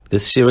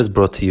This year is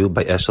brought to you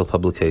by Eshel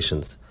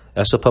Publications.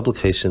 Eshel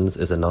Publications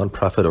is a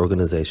non-profit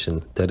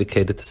organization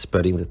dedicated to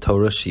spreading the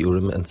Torah,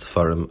 Shiurim, and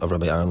Sefarim of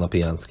Rabbi Aaron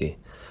Lapiansky.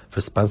 For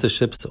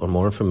sponsorships or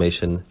more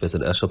information,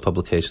 visit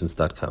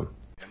eshelpublications.com.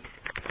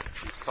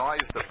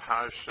 Besides the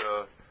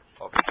parasha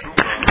of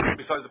Truma,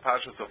 besides the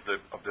parashas of the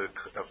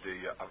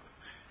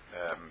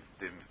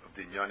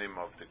Inyanim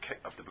of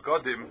the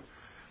Begodim,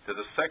 there's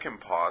a second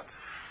part,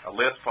 a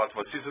last part,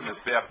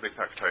 Mizbeach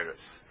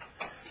HaKtores.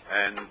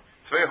 And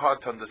it's very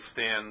hard to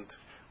understand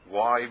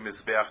why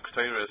Mizbeach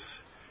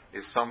HaKtores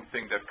is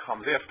something that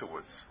comes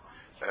afterwards.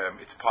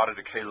 It's part of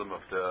the Kalim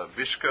of the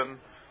Mishkan.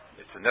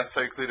 It's a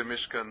necessary Kli to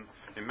Mishkan.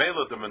 In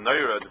Mela, the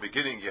Menorah, at the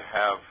beginning, you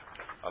have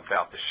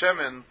about the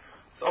Shemen.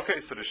 Okay,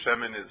 so the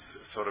Shemen is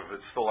sort of,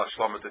 it's still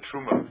Ashlam at the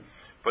Truma.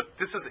 But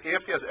this is,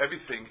 after he has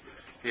everything,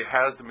 he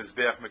has the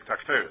Mizbeach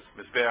HaKtores.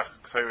 Mizbeach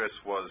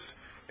HaKtores was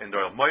in the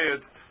Oil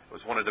Moed. It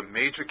was one of the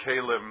major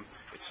Kalim.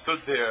 It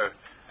stood there.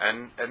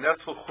 And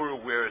that's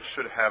where it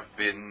should have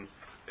been.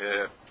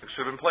 It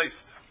should have been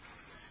placed.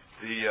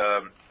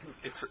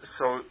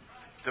 So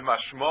the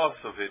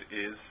mashmas of it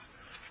is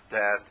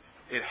that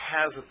it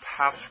has a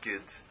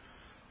tafkid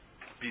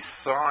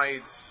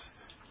besides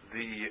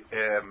the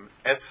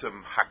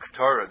etzem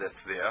HaKtores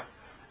that's there.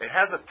 It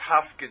has a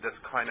tafkid that's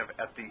kind of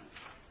at the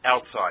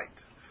outside.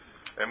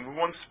 And we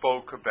once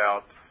spoke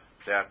about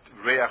that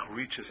reach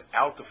reaches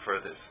out the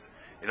furthest.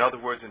 In other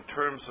words, in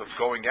terms of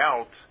going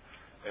out,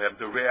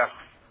 the reach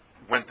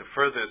went the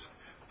furthest,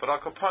 but al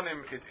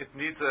kapanim, it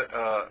needs an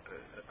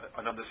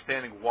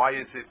understanding. Why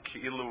is it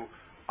ki'ilu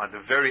on the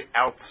very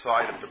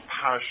outside of the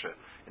parasha?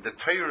 In the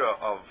Torah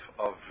of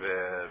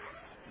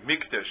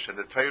Mikdash and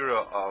the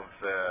Torah of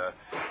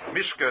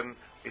Mishkan,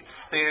 it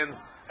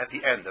stands at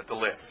the end, at the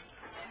last.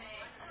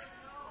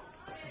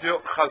 The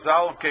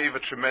Chazal gave a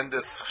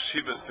tremendous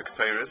chshivas to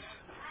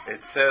Ketores.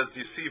 It says,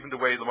 you see even the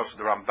way the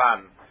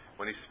Ramban,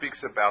 when he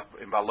speaks about,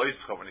 in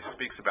Baloischa, when he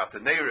speaks about the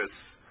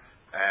Neiris,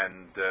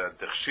 and the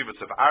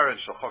Chshivas of Aaron,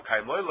 Shalchok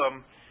Haim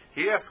Loilam,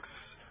 he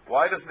asks,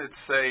 why doesn't it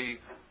say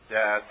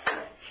that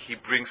he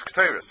brings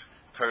Ketores?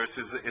 Ketores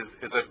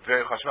is a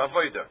very Chashav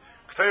Avodah.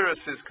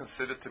 Ketores is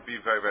considered to be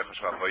very, very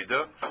Chashav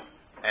Avodah,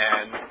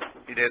 and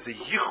it has a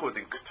Yichud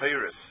in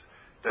Ketores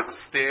that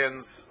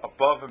stands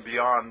above and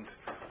beyond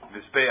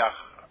Mizbeach,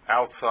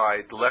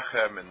 outside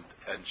Lechem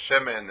and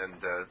Shemen and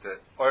the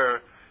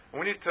Oyer.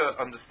 We need to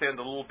understand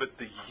a little bit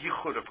the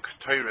Yichud of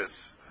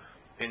Ketores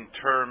in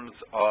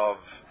terms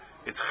of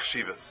its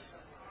chshivas.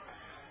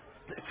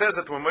 It says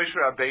that when Moshe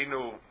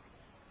Rabbeinu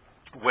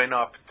went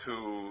up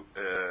to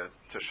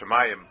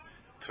Shemayim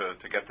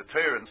to get the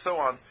Torah and so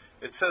on,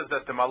 it says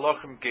that the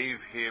Malachim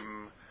gave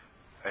him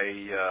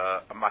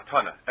a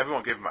matana.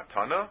 Everyone gave him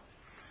matana,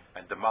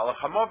 and the Malach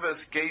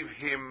HaMavis gave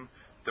him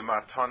the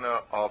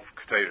matana of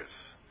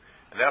Ketores.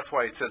 And that's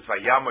why it says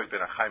Vayamoy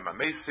ben Achayim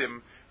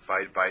HaMesim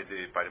by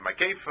the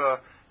Magefa.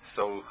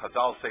 So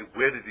Chazal say,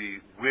 where did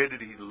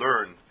he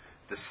learn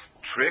this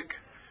trick?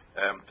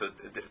 To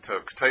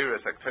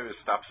Ketores, like Ketores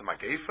stops a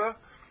Magefa.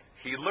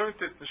 He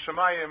learned it in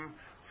Shemayim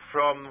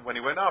from when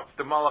he went up.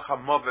 The Malach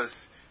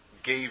HaMavis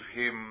gave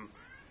him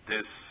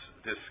this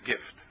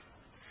gift.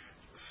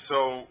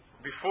 So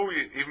before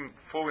we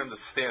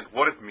understand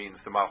what it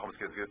means, the Malach HaMavis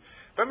gives gift,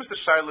 the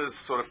Shaila is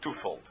sort of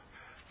twofold.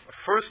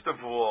 First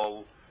of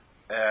all,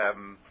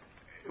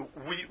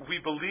 we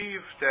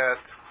believe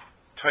that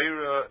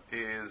Torah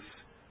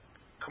is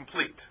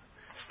complete.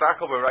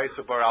 Stakel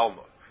b'Raisa bar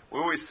Alma. We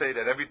always say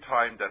that every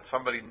time that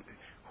somebody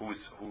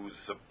who's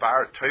a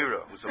bar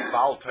Torah, who's a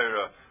Baal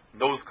Torah,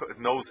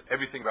 knows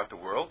everything about the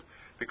world,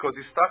 because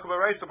he's stuck with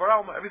Reis bar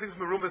Alma, everything's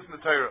merumas in the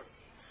Torah.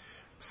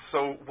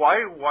 So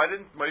why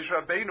didn't Moshe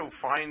Rabbeinu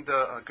find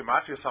a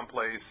gematria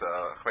someplace,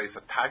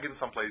 a tag in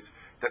someplace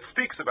that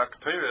speaks about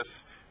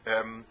Ketores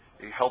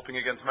helping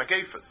against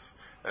Magefas?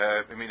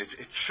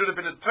 It should have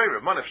been in the Torah,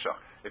 Manefshach.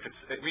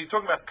 You're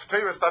talking about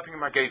Ketores stopping in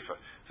Magefa.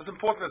 It's as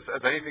important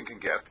as anything can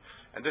get.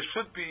 And there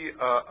should be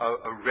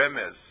a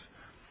remez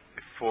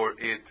for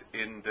it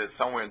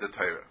somewhere in the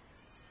Torah.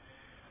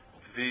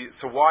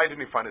 So why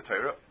didn't he find the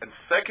Torah? And the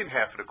second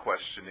half of the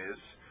question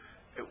is,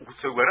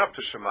 so he went up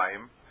to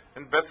Shemayim,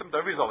 and Betzim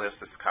Darizal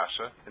asked this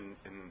kasha in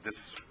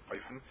this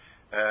Eifen.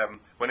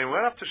 When he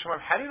went up to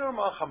Shemayim, how do you know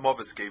Malach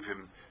HaMavis gave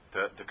him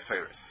the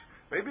Ketores?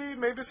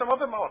 Maybe some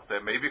other malach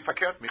there. Maybe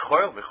Fakert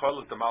Michael. Michael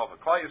is the malach of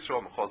Klal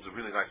Yisrael. Michael is a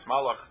really nice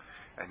malach,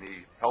 and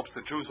he helps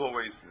the Jews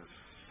always. Is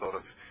sort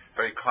of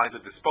very kind to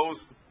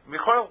dispose.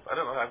 Michael, I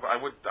don't know. I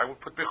would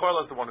put Michael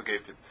as the one who gave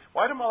it to him.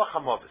 Why the malach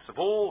HaMavis? Of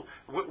all,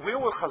 where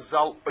were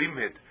Chazal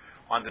oimid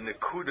on the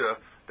nekuda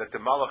that the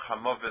malach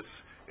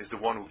HaMavis is the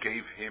one who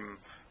gave him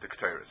the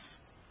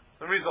Ketores?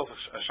 The Rizal's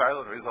a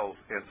shaila, and Rizal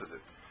answers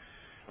it.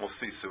 We'll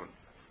see soon.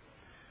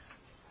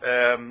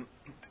 The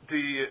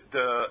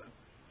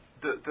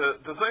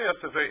Zayah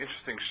has a very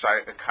interesting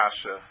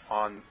kasha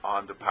on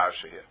the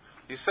parasha here.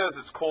 He says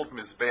it's called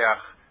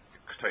Mizbeach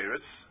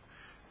HaKtores.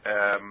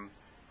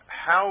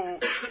 How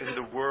in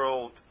the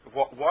world?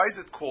 Why is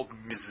it called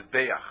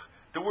Mizbeach?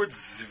 The word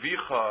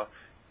Zvicha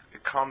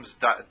comes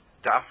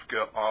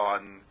dafka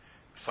on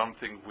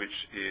something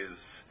which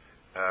is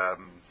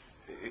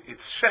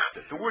it's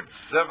shechted. The word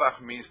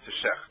zevach means to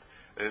shecht.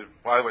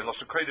 By the way,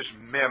 Lashon Kodesh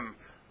mem,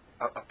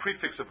 a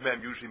prefix of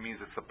mem usually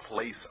means it's the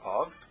place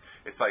of.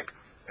 It's like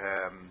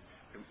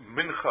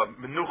mincha,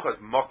 menucha is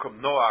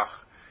makom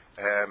noach,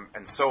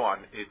 and so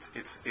on.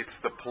 It's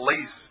the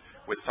place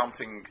where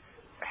something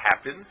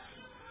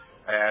happens,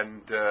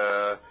 and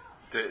the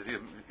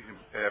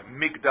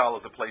Migdal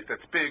is a place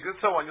that's big, and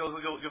so on.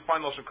 You'll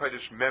find Lashon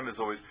Kodesh mem is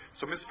always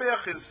so.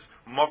 Mizbeach is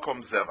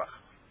makom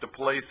zevach, the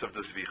place of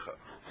the zvicha.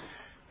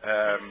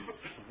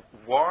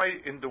 Why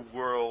in the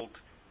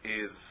world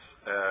is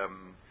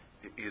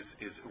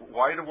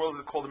why in the world is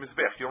it called a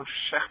Mizbeach? You don't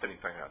shecht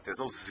anything out. There's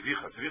no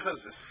zvicha. Zvicha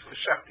is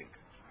shechting.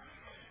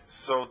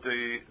 So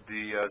the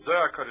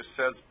Zohar HaKtores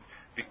says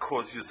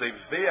because you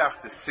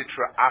zeveach the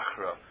sitra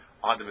achra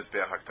on the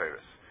Mizbeach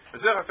HaKtores.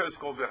 Mizbeach HaKtores is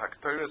called Mizbeach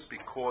HaKtores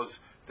because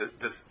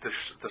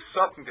the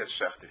Satan gets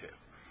shechted here.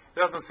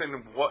 They don't understand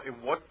in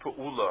what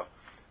pe'ula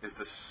is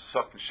the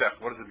Satan shecht.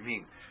 What does it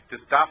mean?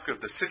 This dafka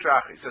of the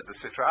sitra achra. He says the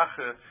sitra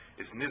achra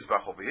is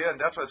nizbach over here, and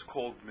that's why it's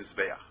called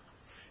Mizbeach.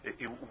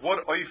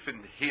 What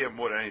oifen here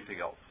more than anything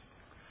else?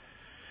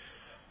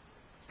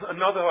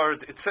 Another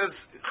word, it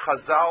says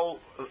Chazal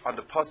on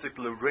the pasuk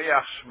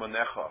l'reach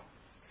shmonecha.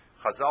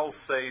 Chazal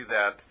say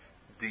that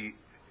the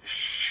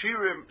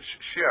shirim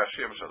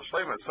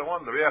shaloshleim and so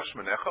on l'reach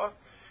shmonecha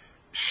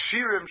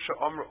shirim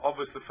she'amru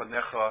avos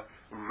lefanecha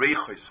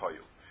reichos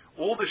hayu.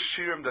 All the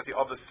shirim that the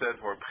others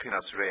said were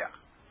b'chinas reach.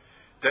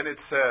 Then it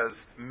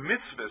says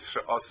mitzvahs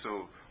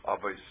she'asu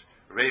avos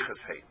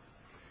reichos hay.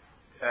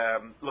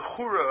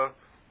 L'chura,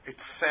 it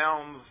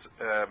sounds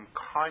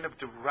kind of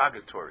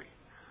derogatory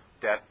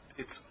that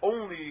it's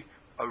only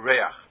a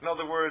reach. In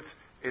other words,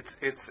 it's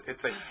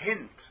a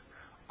hint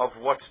of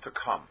what's to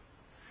come,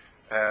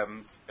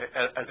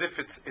 as if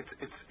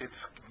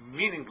it's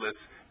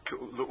meaningless.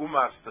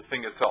 Leumas, the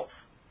thing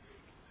itself,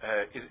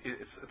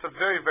 it's a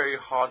very, very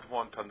hard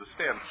one to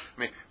understand. I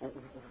mean,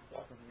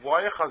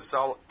 why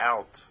Chazal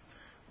out?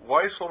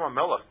 Why is Shlomo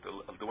Melech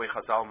the way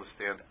Chazal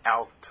understand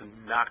out to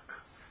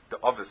knock the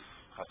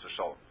Ovis Chas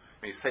v'Shalom?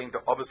 I mean, he's saying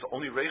the Ovis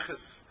only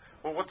reiches.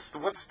 Well, what's the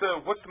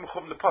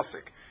mechum the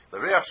pasuk? The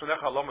reach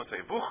shnecha aloma say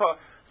vucha.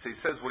 So he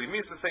says what he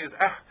means to say is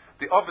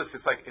the Ovis.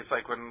 It's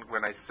like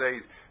when I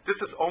say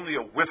this is only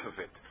a whiff of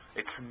it.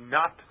 It's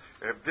not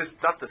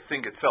not the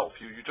thing itself.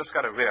 You just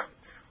got to reach.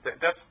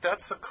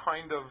 That's a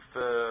kind of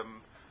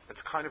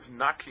it's kind of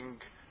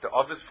knocking the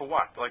Ovis for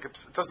what? Like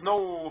there's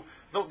no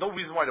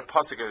reason why the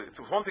pasuk.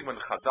 It's one thing when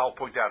the Chazal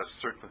point out a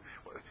certain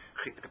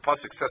the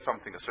pasuk says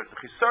something a certain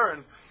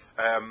chisaron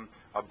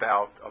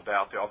about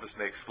the Ovis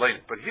and they explain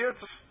it. But here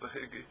it's just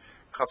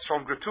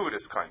chasrom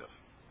gratuitous kind of.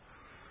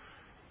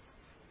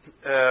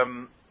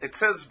 It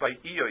says by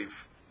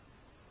Eoiv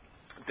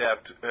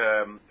that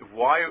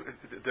why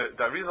the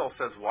Arizal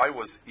says why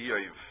was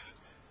Eoiv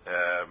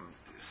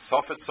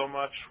suffered so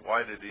much?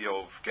 Why did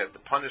Eoiv get the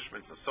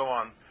punishments and so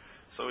on?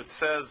 So it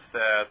says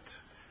that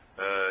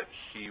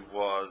he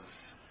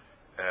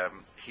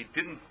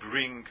didn't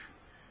bring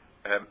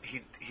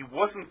he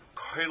wasn't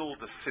koil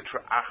the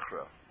sitra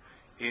achra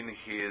in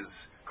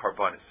his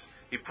karbanis.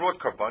 He brought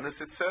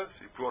karbanis, it says.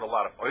 He brought a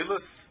lot of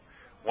oilus,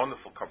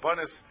 wonderful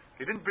karbanis.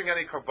 He didn't bring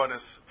any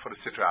karbanis for the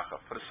sitra achra,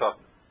 for the satan.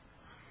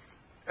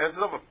 And it's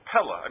of a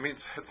pella. I mean,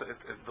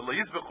 the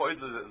leizbech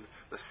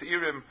the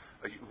seirim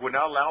were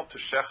not allowed to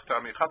shecht. I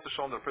mean, chas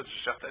v'shalom, the person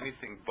shecht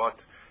anything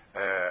but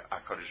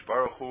HaKadosh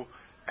Baruch Hu.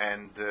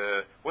 And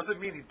what does it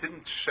mean? He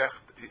didn't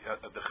shecht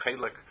the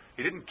chelik.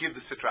 He didn't give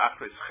the sitra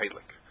achra his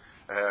chelik.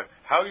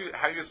 How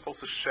are you supposed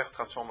to shecht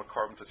chasrom a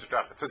carbon to sitra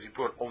achra? It says he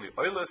brought only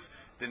oilus,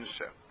 didn't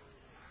shecht.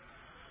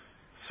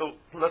 So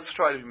let's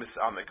try to be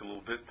misamek a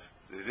little bit.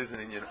 It is an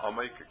Indian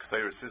amek.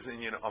 HaKtores is an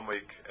Indian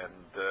amek,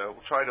 and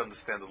we'll try to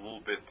understand a little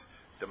bit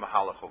the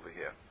mahalach over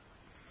here.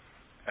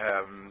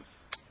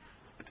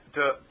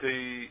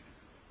 The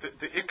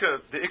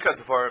ikka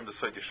dvarim the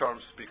Seid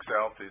Yesharim speaks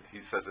out. He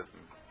says it.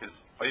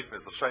 His oif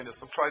is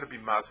l'shainis. I'm trying to be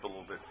masv a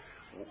little bit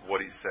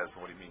what he says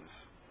and what he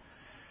means.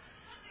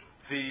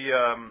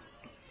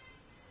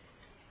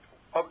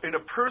 In a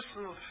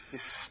person's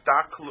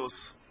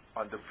histaklus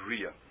on the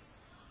bria,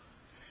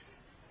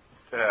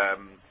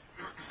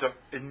 the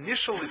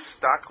initial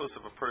histaklus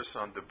of a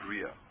person on the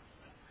bria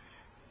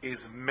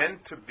is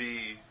meant to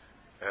be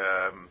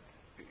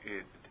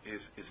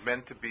is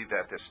meant to be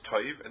that there's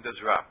toiv and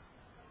there's ra.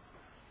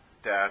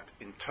 That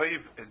in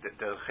toiv,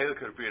 the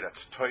chelik of bria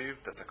that's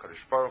toiv, that's a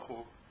HaKadosh Baruch Hu,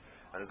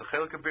 and there's a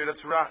chelik of bria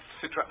that's ra,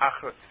 sitra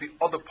achra. It's the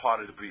other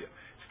part of the bria.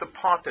 It's the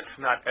part that's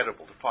not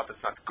edible, the part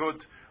that's not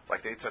good,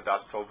 like the Eitza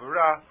das tov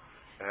ra.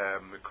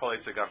 We call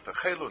Eitza gam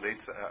techelu, the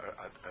Eitza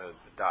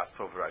das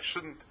tov ra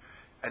shouldn't.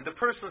 And the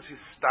person's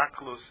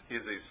histaklus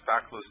is a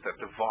histaklus that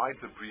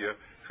divides the bria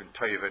from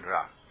toiv and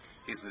ra.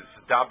 He's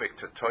nizdabek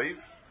to toiv,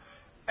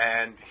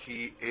 and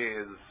he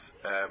is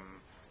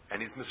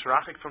he's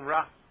misrachik from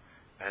ra,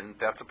 and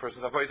that's a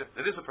person's avodah.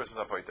 It is a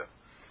person's avodah.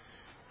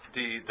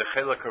 The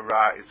chelik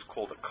ra is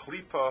called a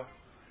klipa,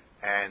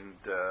 and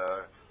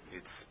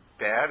it's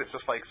bad. It's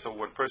just like, so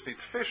when a person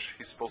eats fish,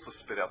 he's supposed to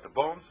spit out the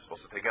bones,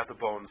 supposed to take out the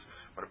bones.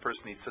 When a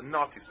person eats a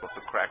nut, he's supposed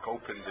to crack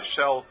open the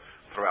shell,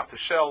 throw out the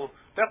shell.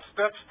 That's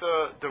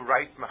the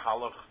right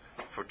mahalach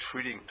for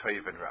treating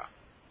toiv and ra.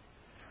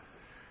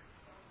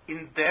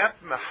 In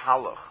that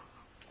mahalach,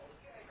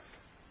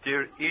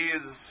 there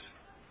is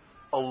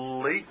a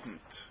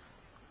latent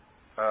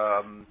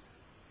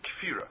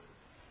kfira.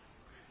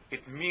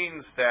 It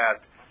means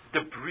that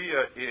the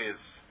bria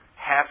is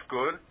half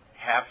good,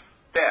 half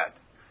bad.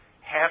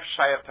 Half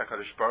shayach to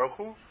HaKadosh Baruch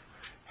Hu,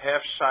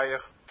 half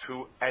shayach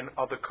to an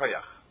other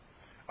koyach.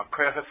 A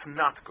koyach that's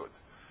not good.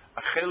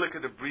 A chelik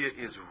of the bria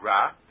is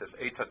ra. There's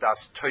eitz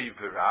hadas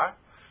toiv ra,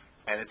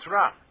 and it's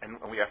ra, and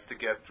we have to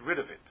get rid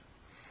of it.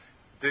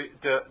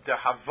 The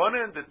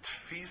havana and the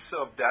tfisa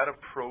of that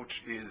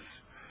approach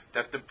is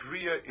that the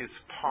bria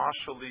is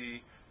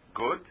partially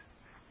good,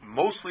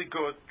 mostly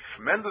good,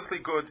 tremendously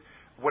good.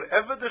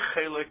 Whatever the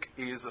chelik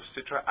is of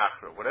sitra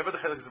achra, whatever the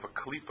chelik is of a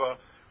klipa,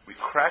 we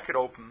crack it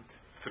open,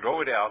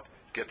 throw it out,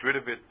 get rid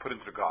of it, put it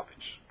into the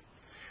garbage.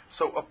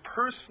 So a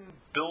person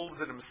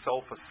builds in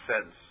himself a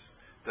sense.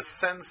 The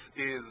sense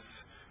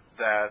is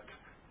that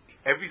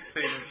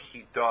everything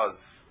he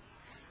does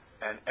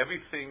and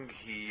everything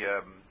he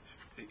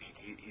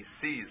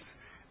sees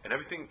and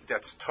everything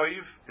that's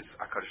toiv is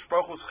HaKadosh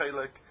Baruch Hu's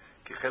chelik,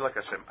 ki chelik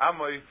Hashem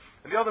amoy,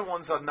 and the other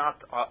ones are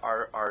not,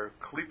 are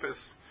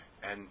klippas,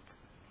 and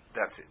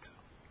that's it.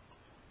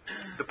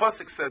 The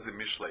pasuk says in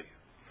Mishlei,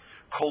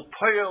 Kol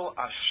poyel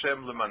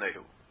Hashem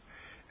lemanehu.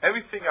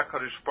 Everything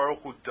HaKadosh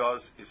Baruch Hu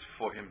does is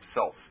for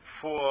himself,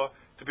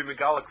 to be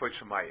megala kvod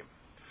shemayim.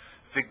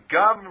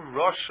 V'gam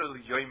Rasha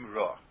l'yoim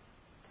ra.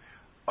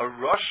 A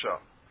Rasha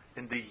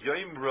in the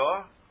Yom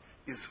Ra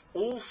is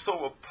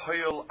also a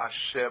poyel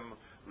Hashem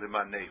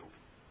lemanehu.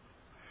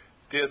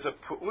 There's a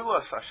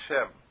peulas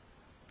Hashem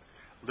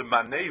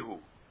lemanehu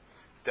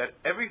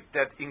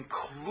that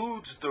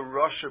includes the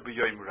Rasha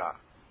b'Yom Ra.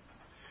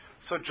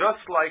 So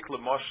just like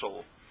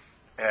Lamashal,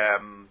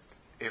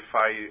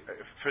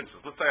 for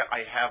instance, let's say I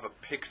have a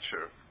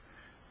picture,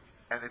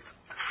 and it's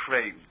a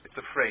frame.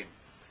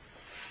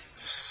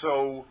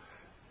 So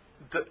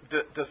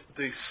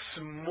the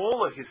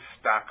smaller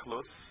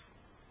histaklus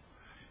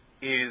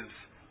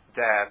is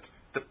that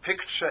the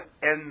picture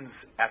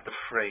ends at the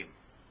frame.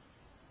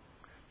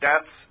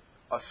 That's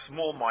a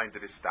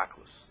small-minded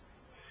histaklus.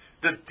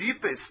 The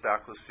deeper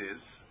histaklus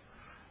is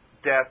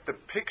that the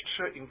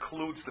picture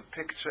includes the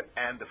picture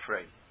and the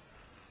frame.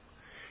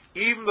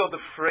 Even though the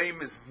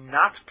frame is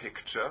not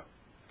picture,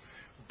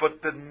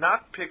 but the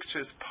not picture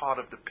is part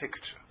of the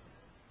picture.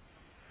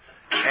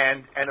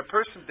 And a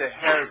person that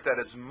has that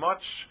as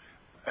much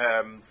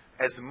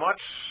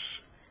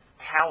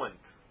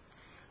talent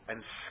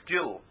and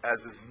skill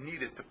as is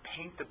needed to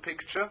paint the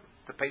picture,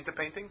 to paint the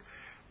painting,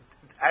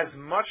 as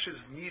much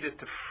is needed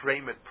to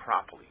frame it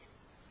properly.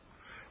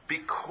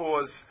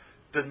 Because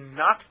the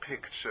not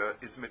picture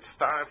is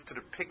mitzaref to the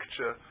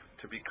picture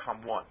to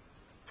become one.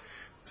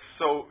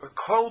 So,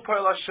 Kol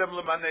Poel Hashem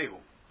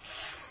Lemanehu.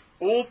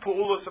 All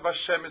Peulos of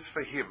Hashem is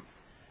for him.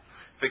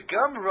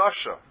 V'gam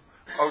Rasha,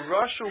 a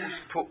Rasha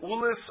whose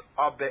Peulos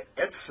are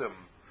be'etzem,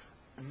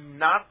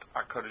 not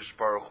HaKadosh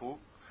Baruch Hu,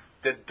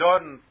 they're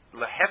done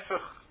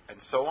lehefech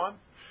and so on.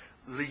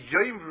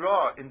 L'yom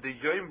Ra, in the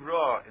Yom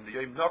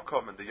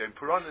Nokom, and the Yom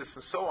Puranis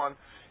and so on,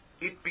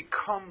 it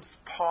becomes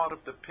part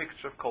of the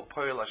picture of Kol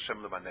Poel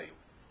Hashem Lemanehu.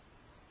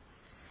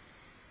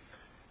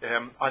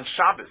 On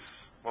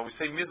Shabbos, when we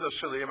say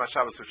Mizbeach Shalayim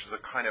Shabbos, which is a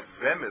kind of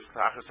remes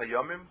L'achas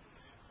Hayomim,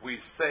 we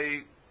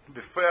say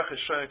B'freach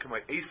Hashem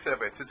K'may Eser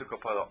B'etzitu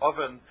Kopala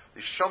Oven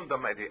L'shom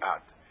Damei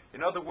Ad.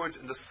 In other words,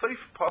 in the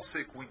Seif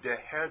Pasuk, we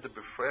deher the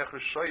B'freach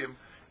Hashem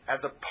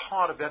as a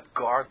part of that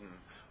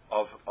garden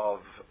of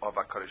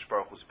HaKadosh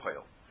Baruch Hu's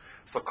Poel.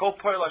 So Kol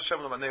Poel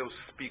Hashem L'Maneu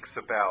speaks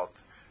about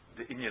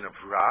the inyan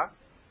of Ra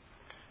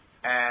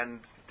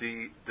and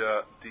the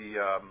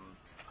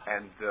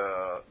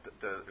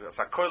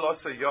Sakol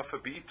Asa Yafa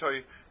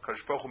Be'itoy,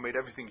 Kadosh Baruch Hu made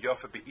everything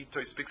Yafa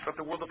Be'itoy, speaks about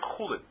the world of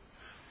Chulin,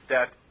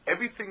 that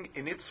everything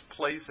in its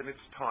place and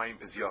its time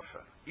is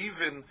Yafa,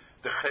 even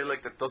the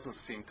Chelek that doesn't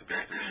seem to be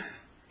Kedushin.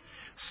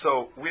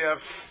 So we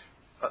have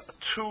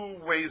two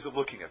ways of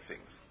looking at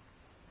things.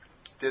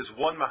 There's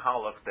one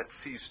Mahalach that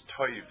sees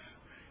Toiv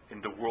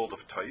in the world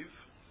of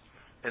Toiv,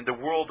 in the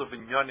world of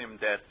Inyanim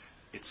that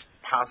it's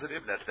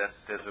positive, that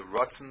there's a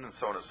Ratzon and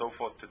so on and so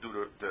forth to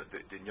do the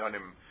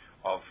Inyanim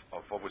of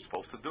what we're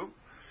supposed to do.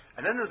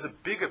 And then there's a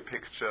bigger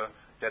picture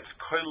that's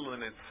koil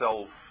in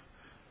itself,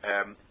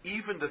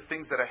 even the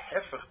things that are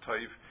hefech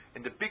toiv,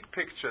 in the big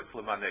picture it's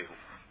lemanehu.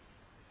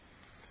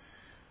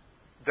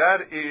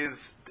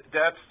 That's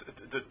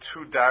the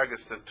two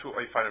dargas, the two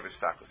oifan of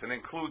istakos, and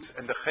includes,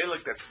 and the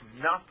chelik that's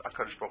not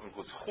HaKadosh Baruch Hu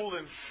includes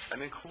chulin,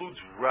 and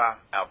includes ra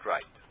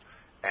outright.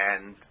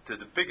 And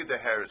the bigger the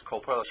hair is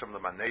kol poel Hashem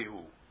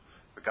lemanehu,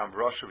 v'gam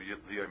rasha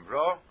v'yom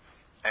ra,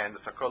 and the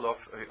sakol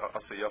of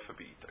asayafa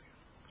be'itay.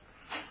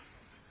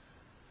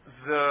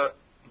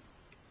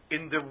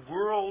 In the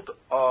world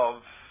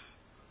of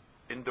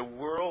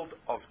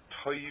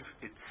toiv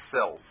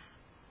itself,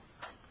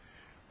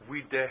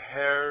 we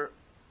deher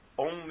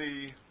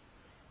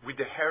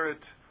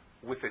it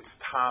with its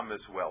tam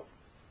as well.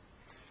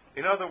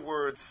 In other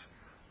words,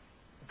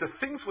 the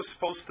things we're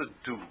supposed to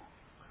do,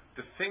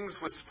 the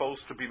things we're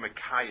supposed to be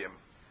mekayim,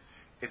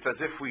 it's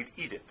as if we'd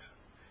eat it.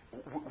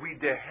 We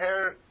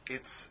deher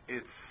its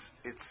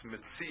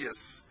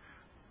mitzias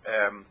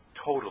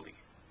totally.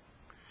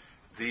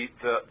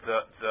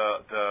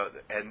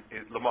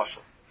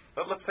 Lamashal.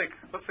 Let's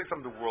take some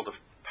of the world of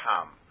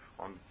tam.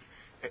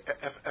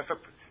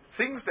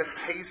 Things that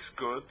taste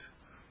good,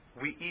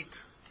 we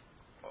eat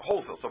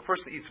wholesale. So a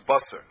person eats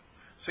basar.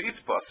 So he eats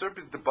basar,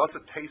 but the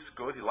basar tastes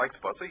good. He likes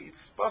basar. He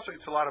eats basar.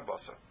 Eats a lot of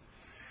basar.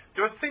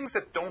 There are things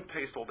that don't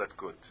taste all that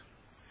good.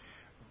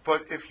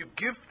 But if you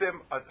give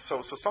them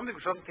so something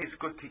which doesn't taste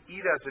good to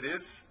eat as it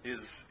is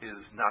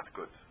not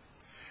good.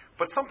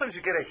 But sometimes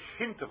you get a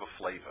hint of a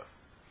flavor,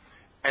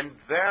 and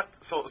that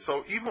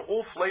so even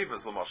all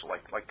flavors,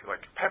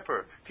 like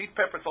pepper, to eat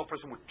pepper itself, a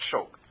person would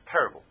choke. It's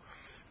terrible.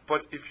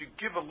 But if you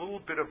give a little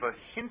bit of a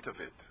hint of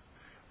it,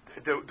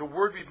 the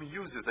word we even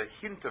use is a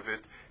hint of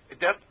it.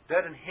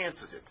 That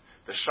enhances it.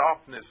 The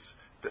sharpness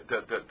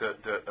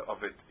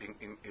of it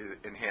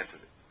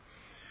enhances it.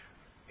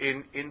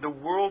 In the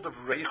world of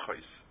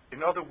reichos,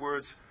 in other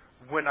words,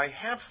 when I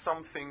have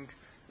something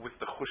with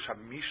the chush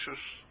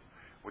hamishush,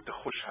 with the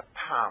chush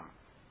hatam,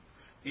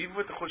 even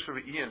with the chush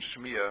re'iyah and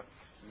shmiyah,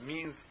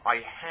 means I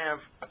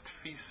have a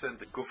tfisa in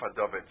the guf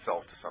hadava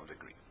itself to some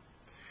degree.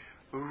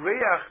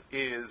 Reach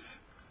is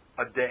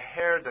a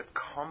deher that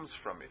comes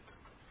from it,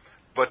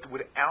 but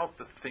without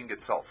the thing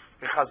itself.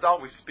 In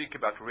Chazal we speak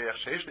about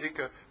reach sheish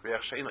le'iker,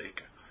 reach she'ein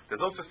le'iker.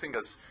 There's no such thing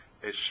as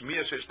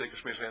shmiyah sheish le'iker,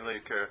 shmiyah she'ein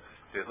le'iker.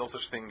 There's no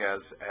such thing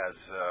as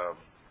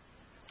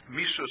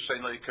mishush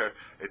she'ein le'iker.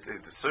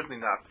 It's certainly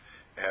not.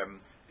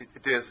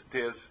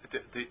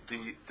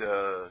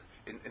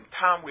 In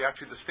tam we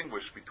actually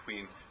distinguish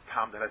between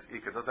tam that has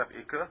ikar, doesn't have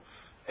ikar,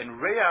 and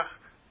reach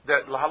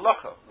that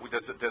lahalacha.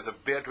 There's a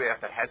bad reach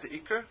that has an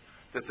ikar.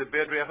 There's a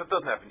bad reach that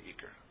doesn't have an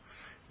ikar.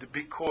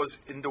 Because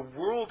in the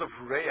world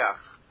of reach,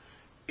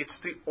 it's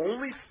the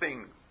only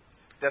thing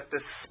that,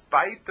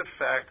 despite the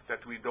fact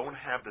that we don't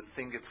have the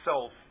thing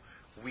itself,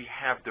 we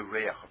have the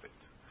reach of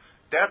it.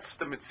 That's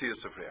the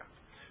mitzias of reach.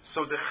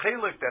 So the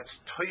chelik that's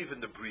toiv in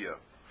the bria,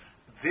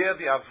 there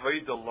the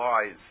avodah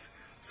lies.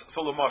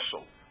 So the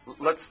mashal.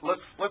 Let's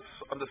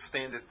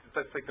understand it.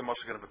 Let's take the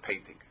mashal of a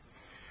painting.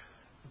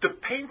 The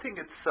painting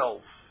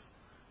itself,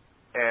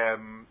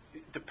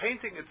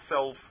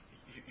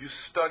 you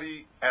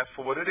study as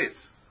for what it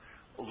is.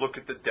 Look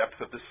at the depth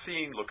of the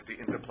scene, look at the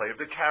interplay of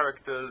the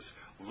characters,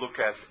 look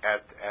at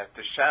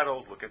the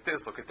shadows, look at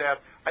this, look at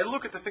that. I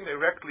look at the thing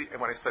directly and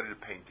when I study the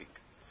painting.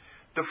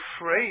 The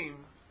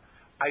frame,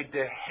 I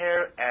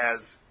deher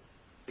as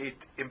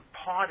it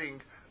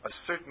imparting a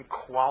certain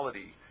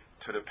quality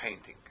to the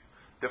painting.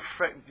 The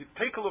frame, you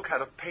take a look how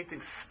the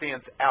painting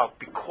stands out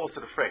because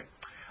of the frame.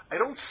 I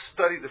don't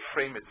study the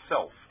frame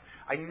itself.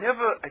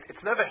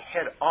 It's never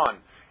head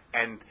on.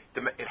 And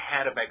it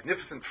had a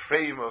magnificent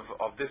frame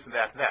of this and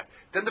that and that.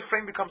 Then the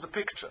frame becomes a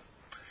picture.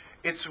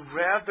 It's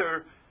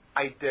rather,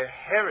 I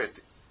deher it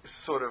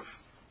sort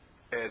of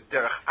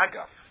derech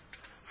agav,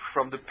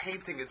 from the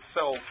painting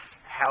itself,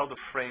 how the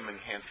frame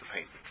enhanced the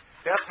painting.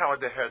 That's how I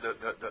deher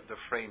the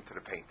frame to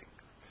the painting.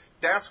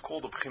 That's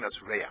called the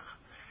b'chinas reach.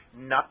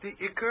 Not the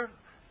ikar.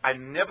 I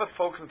never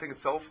focus on the thing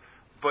itself,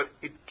 but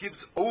it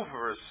gives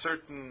over a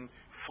certain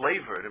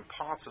flavor. It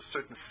imparts a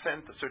certain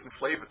scent, a certain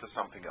flavor to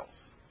something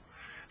else.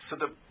 So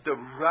the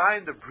ra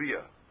and the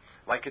bria,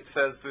 like it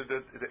says,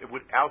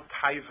 without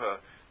taiva,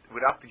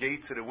 without the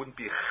yetzer, it wouldn't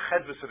be a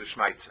chedvis of the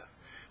shmaitza.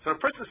 So the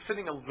person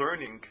sitting and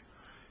learning,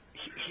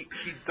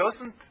 he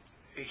doesn't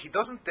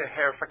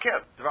deher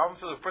faket. The Rambam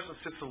says if a person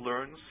sits and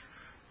learns,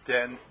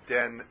 then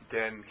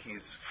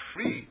he's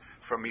free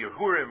from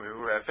Yehurim,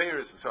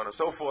 Averis, and so on and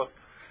so forth.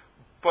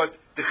 But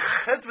the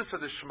chedvis of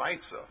the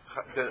shmaitza,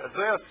 the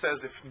Zohar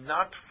says, if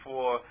not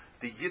for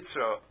the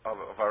yitzra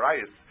of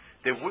Arayis,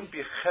 there wouldn't be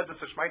a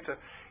chedus shmaitza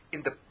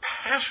in the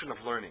passion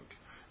of learning,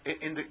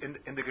 in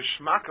the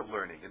geschmack of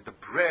learning, in the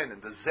bren, in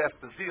the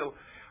zest, the zeal.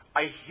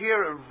 I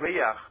hear a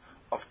reach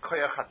of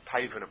koyach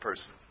hatayv in a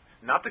person,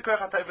 not the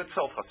koyach hatayv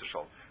itself, chas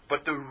v'shalom,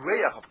 but the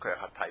reach of koyach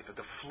hatayv,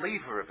 the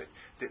flavor of it.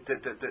 Like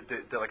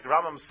the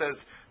Rambam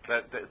says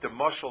that the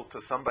mashal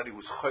to somebody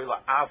who's choyla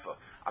ava,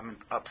 I'm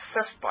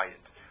obsessed by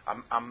it.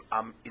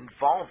 I'm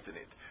involved in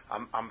it.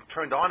 I'm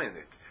turned on in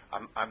it.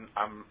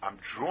 I'm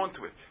drawn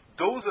to it.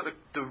 Those are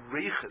the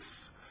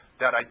reiches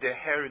that I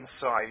deher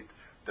inside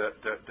the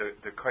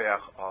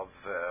koyach of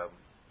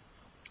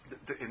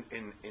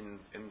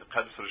in the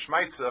Chedus of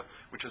Shmaitza,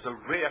 which is a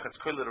reich. It's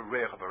called a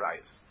reich of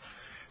Arayis.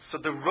 So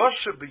the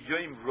Rasha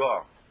b'yoyim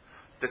ra,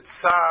 the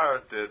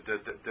Tsar, the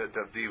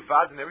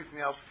Ivad, and everything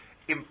else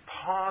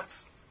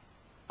imparts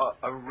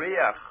a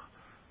reich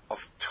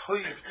of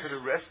toiv to the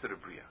rest of the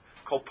bria.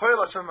 Kol poel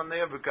Hashem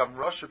maneh v'gam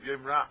Rasha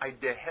b'yoyim ra. I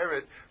deher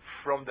it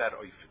from that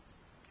oifin.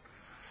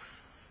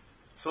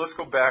 So let's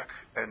go back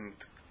and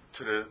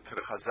to the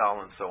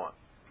Chazal and so on.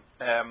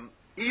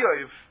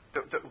 Iyov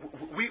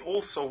we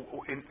also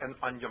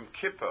on Yom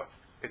Kippur.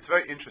 It's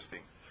very interesting.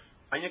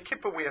 On Yom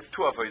Kippur, we have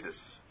two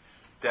avodas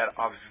that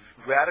are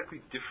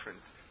radically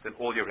different than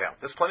all year round.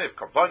 There's plenty of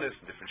karbanis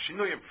and different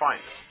shinuyim. Fine.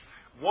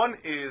 One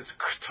is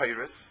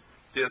HaKtores.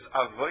 There's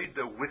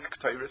avoda with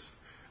HaKtores.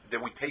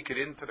 Then we take it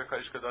into the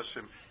Kodesh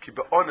Kodashim. Ki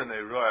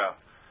be'onanei roya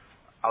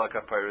ala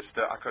kapiris.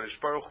 The HaKadosh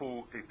Baruch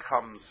Hu, it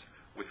comes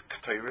with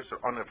HaKtores or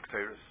honor of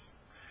HaKtores.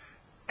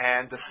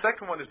 And the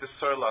second one is the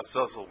Soil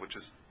Azazel, which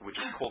is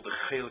called the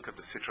Chelik of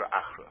the Sitra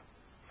Achra.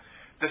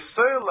 The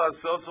Soil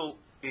Azazel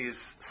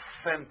is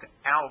sent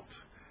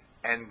out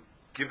and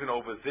given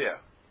over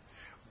there,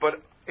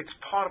 but it's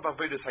part of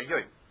Avodas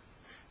Hayoim.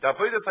 The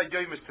Avodas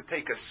Hayoim is to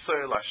take a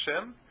Soil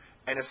Hashem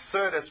and a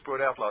Soil that's brought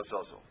out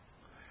Lazazel.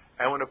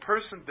 And when a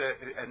person,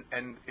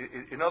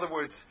 in other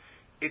words,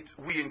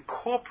 we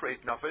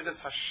incorporate in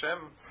Avodas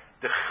Hashem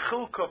the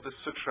Chilk of the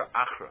Sitra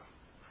Achra,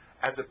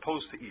 as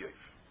opposed to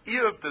Eiv.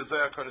 Eiv, the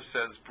Zohar HaKodesh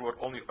says, brought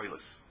only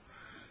Oilis.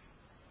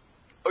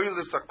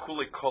 Oilis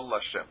akule kol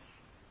Hashem.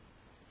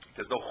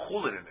 There's no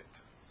chulin in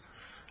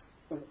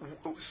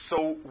it.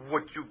 So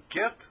what you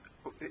get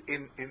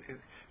in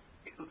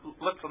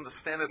let's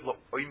understand it lo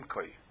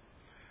oimkoi.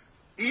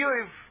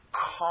 Eiv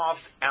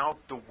carved out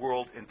the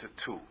world into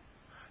two.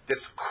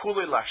 There's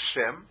kulei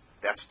Hashem,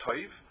 that's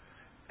toiv,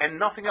 and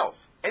nothing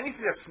else.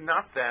 Anything that's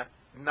not that,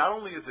 not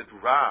only is it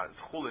ra,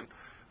 it's chulin,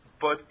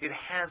 but it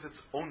has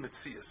its own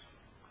mitzias.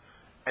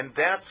 And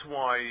that's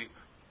why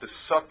the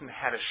Satan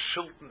had a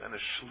shilton and a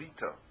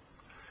shlita.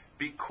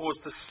 Because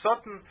the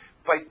Satan,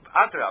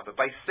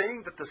 by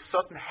saying that the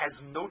Satan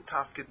has no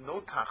tafkid,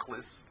 no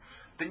tachlis,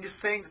 then you're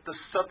saying that the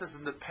Satan is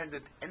an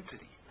independent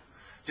entity.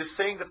 You're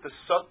saying that the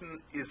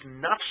Satan is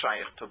not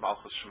shaykh to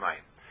Malchus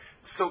Shemayim.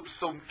 So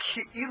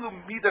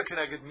ki'ilu mida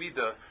keneged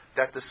mida,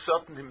 that the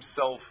Satan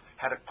himself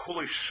had a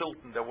kulei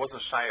shilton that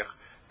wasn't shaykh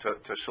to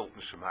shilton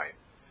Shemayim.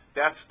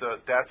 That's the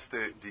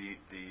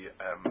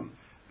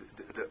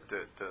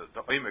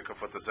oimik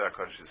of what the Zohar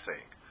HaKodesh is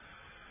saying.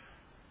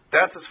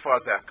 That's as far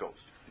as that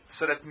goes.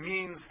 So that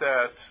means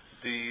that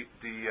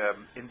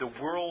in the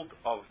world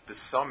of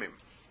Besamim,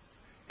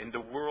 in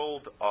the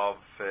world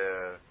of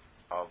the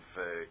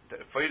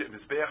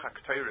Mizbeach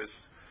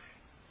HaKtores,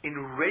 in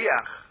Reach,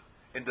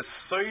 in the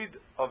side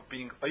of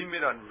being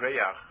oimir on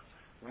Reach,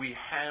 we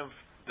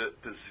have the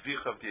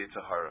Zvich of the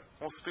Yetzer Hara.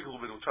 We'll speak a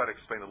little bit. We'll try to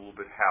explain a little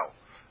bit how.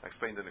 I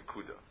explained the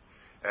Nekuda.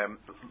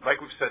 Like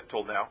we've said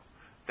till now,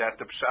 that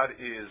the pshat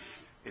is,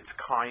 it's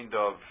kind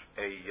of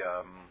a,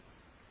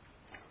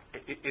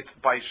 it's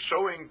by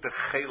showing the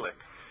chelik.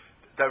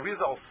 The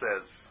Rizal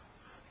says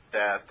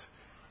that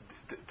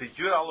the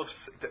Yud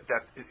Aleph,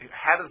 that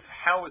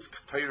how is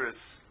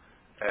Ketores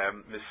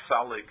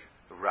misalik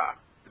ra,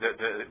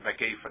 the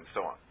Megaf and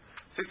so on.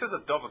 So he says a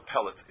dove of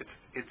pellets.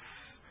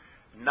 It's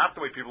not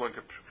the way people learn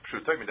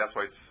Pshuta. I mean, that's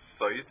why it's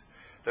Sayyid.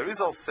 The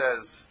Rizal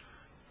says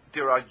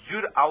there are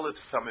Yud Aleph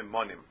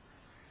Samimonim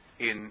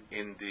in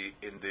the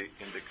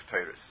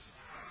Ketores.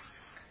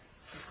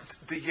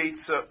 The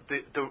Yetzer,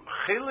 the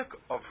chelik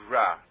of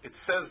Ra, it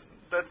says,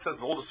 that says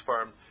in all this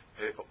firm,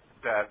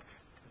 that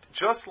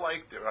just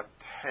like there are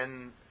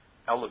 10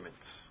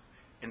 elements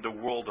in the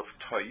world of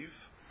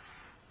Toiv,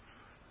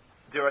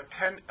 there are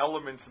 10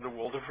 elements in the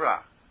world of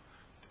Ra.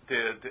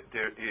 There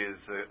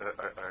is a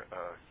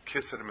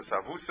Kisar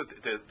Misavusa,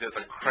 there's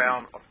a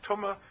crown of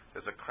Tumah,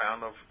 there's a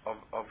crown of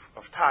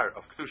Tar,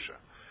 of Kedusha.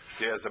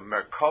 There's a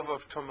Merkava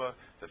of Tumah,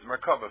 there's a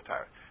Merkava of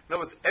Tar. In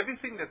other words,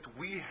 everything that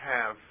we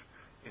have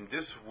in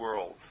this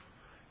world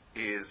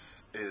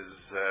has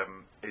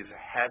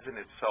in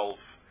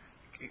itself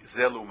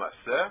Zelu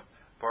Maseh,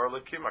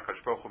 Baralakim,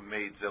 HaKadosh Baruch Hu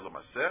made Zelu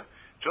Maseh,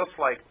 just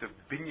like the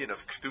binyan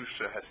of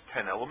Kedusha has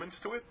 10 elements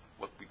to it,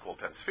 what we call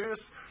 10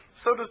 spheres,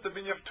 so does the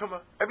binyan of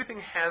Tumah. Everything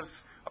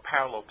has a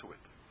parallel to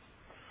it.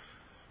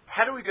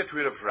 How do we get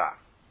rid of Ra?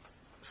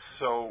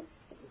 So,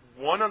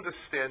 one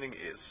understanding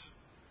is,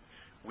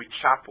 we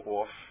chop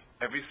off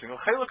every single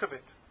chelik of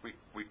it.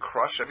 We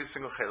crush every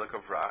single chelik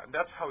of Ra, and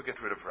that's how we get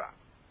rid of Ra.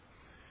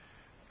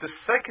 The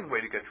second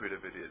way to get rid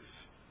of it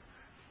is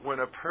when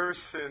a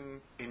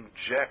person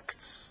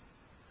injects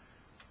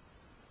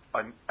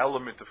an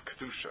element of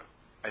Kedusha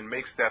and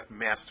makes that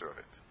master of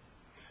it.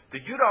 The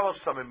Yud Aleph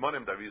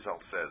Samimonim, the Rizal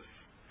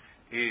says,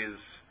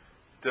 is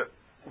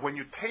when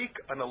you take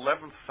an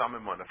 11th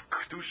Samimon of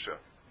Kedusha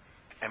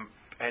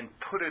and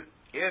put it,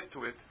 add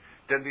to it,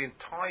 then the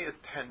entire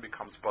 10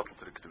 becomes bottled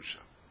to the Kedusha.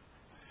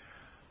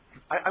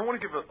 I want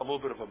to give a little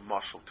bit of a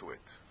mashal to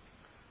it,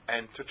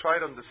 and to try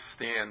to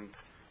understand,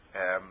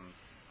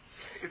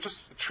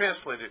 just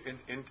translate it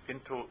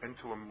into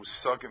a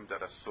musagim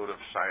that are sort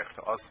of shaykh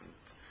to us,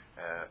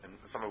 and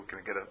somehow we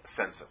can get a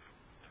sense of.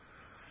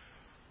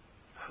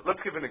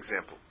 Let's give an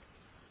example.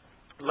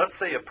 Let's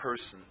say a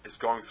person is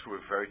going through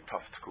a very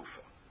tough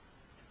tkufa,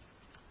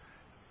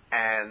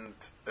 and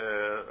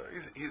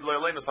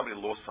somebody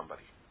lost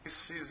somebody.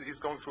 He's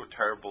going through a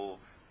terrible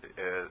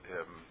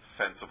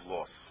sense of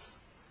loss.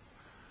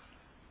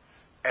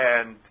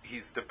 And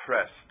he's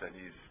depressed, and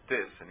he's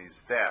this, and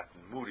he's that,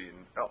 and moody,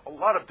 and a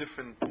lot of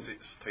different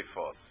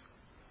teifos.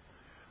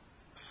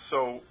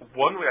 So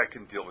one way I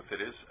can deal with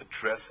it is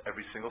address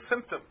every single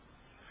symptom.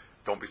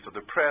 Don't be so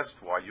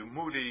depressed. Why are you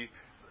moody?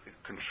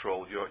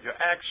 Control your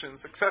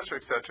actions, etc.,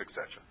 etc.,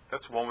 etc.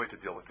 That's one way to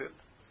deal with it.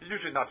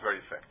 Usually not very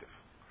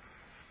effective.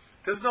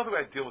 There's another way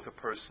I deal with a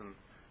person,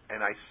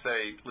 and I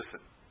say, listen,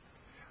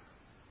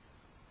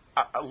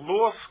 a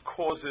loss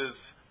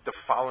causes the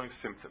following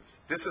symptoms.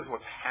 This is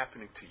what's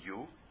happening to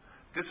you.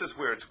 This is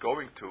where it's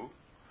going to,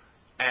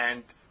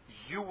 and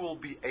you will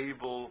be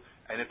able,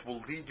 and it will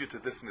lead you to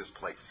this and this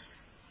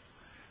place.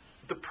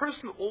 The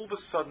person all of a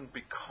sudden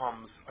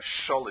becomes a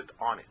shalit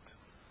on it.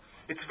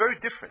 It's very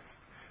different.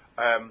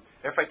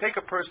 If I take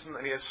a person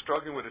and he is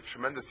struggling with a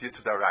tremendous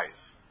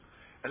yitzhak,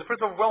 and the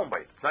person is overwhelmed by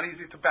it, it's not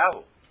easy to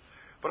battle.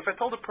 But if I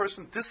tell the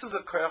person, this is a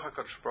koyach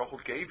HaKadosh Baruch Hu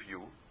gave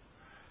you,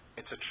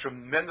 it's a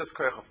tremendous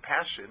koyach of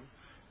passion,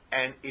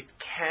 and it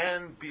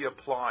can be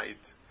applied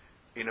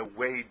in a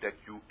way that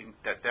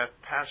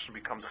that passion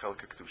becomes chelek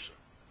kedusha.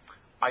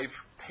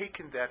 I've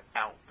taken that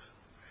out.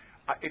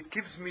 It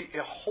gives me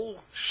a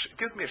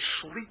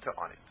shlita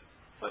on it.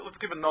 Let's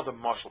give another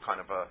mashal kind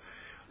of a.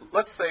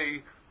 Let's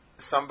say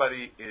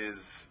somebody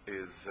is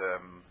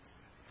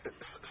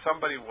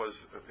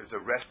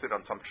arrested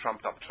on some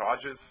trumped up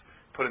charges,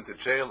 put into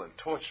jail and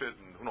tortured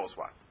and who knows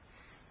what.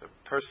 The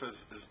person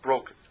is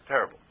broken,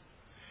 terrible.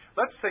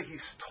 Let's say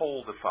he's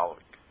told the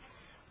following: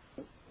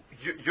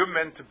 you're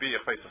meant to be a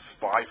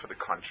spy for the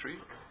country,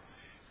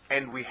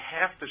 and we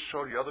have to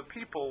show the other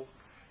people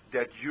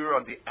that you're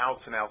on the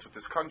outs and outs with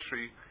this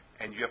country,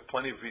 and you have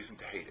plenty of reason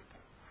to hate it.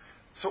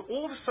 So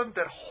all of a sudden,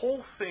 that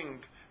whole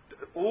thing,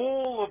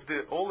 all of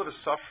the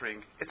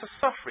suffering, it's a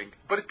suffering,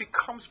 but it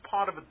becomes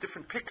part of a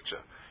different picture.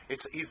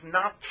 He's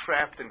not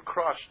trapped and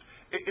crushed.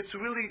 It's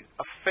really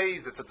a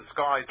phase. It's a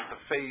disguise. It's a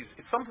phase.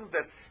 It's something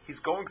that he's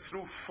going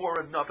through for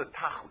another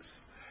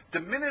tachlis.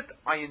 The minute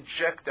I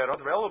inject that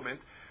other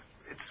element,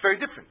 it's very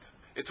different.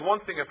 It's one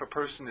thing if a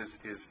person is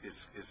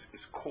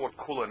caught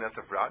kula net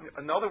of ra.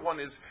 Another one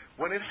is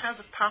when it has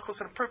a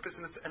tachlis and a purpose,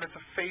 and it's a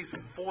phase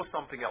for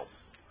something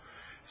else.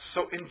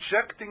 So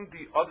injecting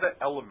the other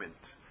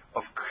element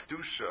of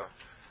kedusha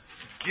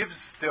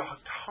gives the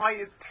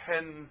entire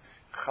 10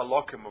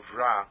 chalakim of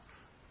ra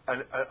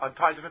an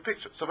entire different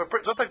picture. So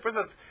just like for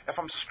instance, if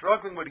I'm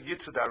struggling with a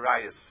yitzhak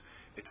darayis,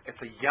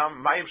 it's a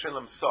yam mayim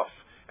shelam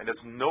sof, and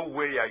there's no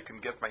way I can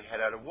get my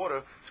head out of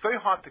water. It's very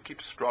hard to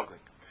keep struggling.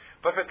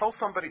 But if I tell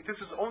somebody this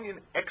is only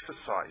an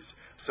exercise,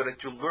 so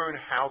that you learn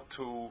how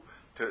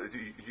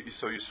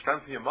so you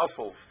strengthen your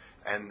muscles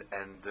and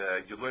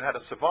you learn how to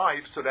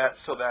survive, so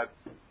that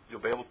you'll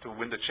be able to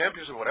win the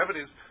championship or whatever it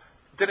is,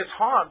 then it's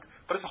hard,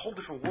 but it's a whole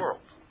different world.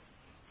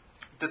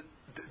 The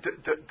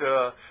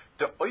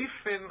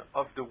oifen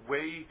of the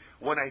way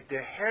when I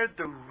heard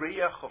the reach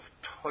of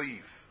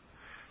toiv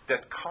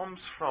that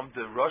comes from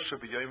the Rosh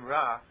B'Yom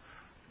Ra,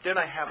 then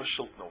I have a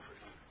shulton over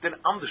it. Then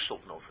I'm the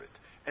shulton over it.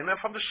 And then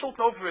from the shulton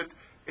over it,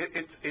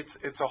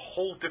 it's a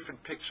whole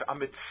different picture.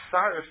 I'm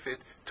mitzaref it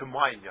to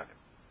my inyanim.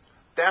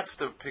 That's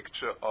the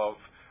picture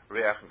of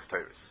Reach and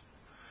HaKtores.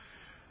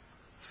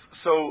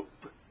 So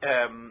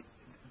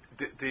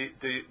the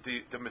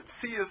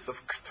metzias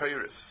of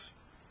HaKtores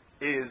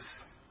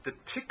is the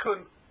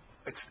tikkun.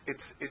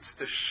 It's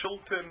the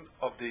shulton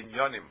of the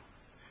inyanim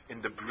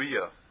in the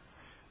bria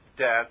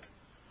that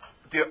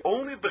the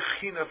only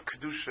bechina of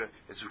kedusha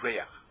is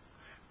reach.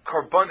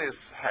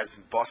 Karbonis has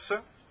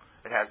basa.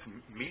 It has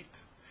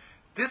meat.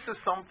 This is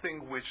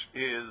something which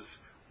is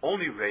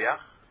only reach,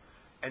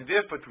 and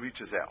therefore it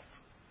reaches out.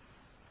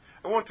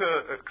 I want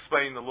to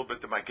explain a little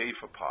bit the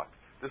Mageifa part.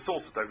 This is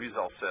also that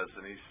Rizal says,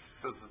 and he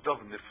says,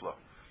 Dov Nifla.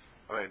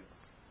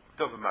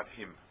 Dov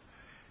Mathim.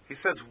 He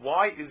says,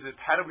 why is it,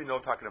 how do we know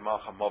Taka the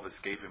Malach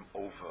HaMavis gave him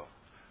over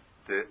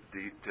the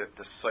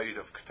side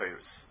of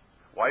HaKtores?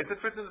 Why is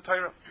it written in the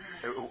Torah?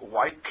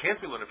 Why can't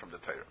we learn it from the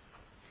Torah?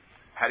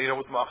 How do you know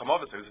it's Malach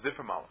HaMavis? It was a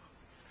different Malach.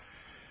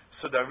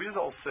 So the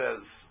Rizal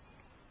says,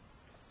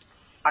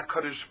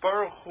 HaKadosh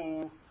Baruch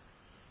Hu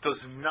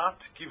does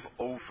not give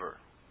over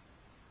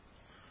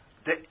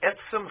the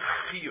etzem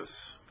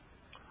chiyus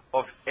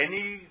of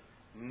any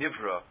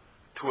nivra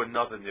to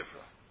another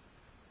nivra.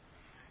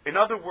 In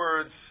other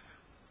words,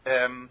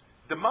 the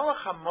Malach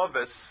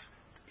HaMavis,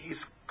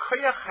 his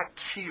koyach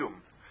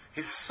hakiyum,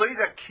 his seid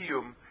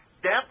hakiyum,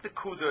 that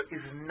nekuda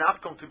is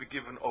not going to be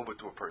given over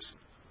to a person.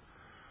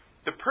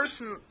 The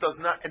person does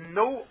not, and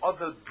no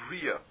other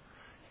bria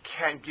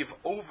can give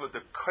over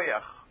the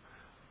koyach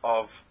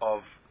of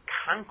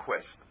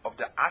conquest of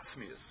the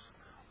atzmius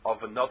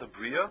of another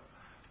bria,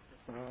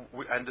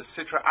 and the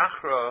sitra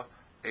achra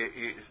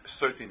is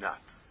certainly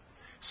not.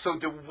 So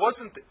there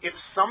wasn't. If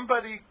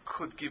somebody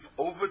could give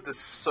over the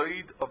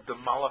side of the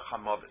Malach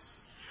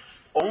HaMavis,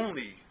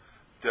 only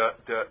the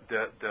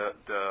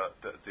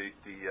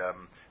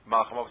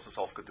Malach HaMavis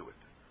himself could do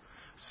it.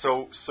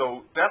 So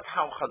that's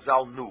how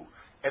Chazal knew.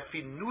 If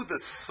he knew the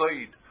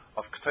side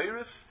of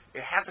HaKtores,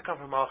 it had to come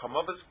from Malach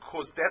HaMavis,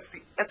 because that's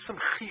the etzem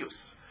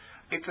chiyus.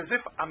 It's as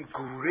if I'm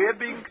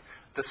grabbing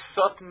the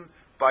Satan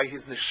by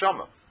his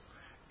neshama.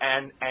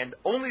 And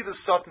only the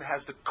Satan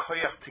has the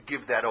koyach to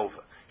give that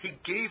over. He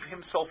gave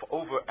himself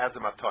over as a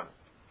matana.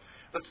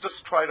 Let's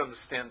just try to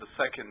understand the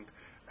second,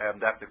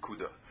 that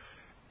nekuda.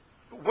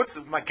 What's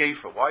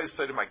Magefa? Why is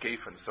it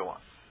Magefa and so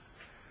on?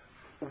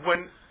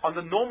 When,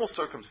 under normal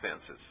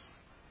circumstances,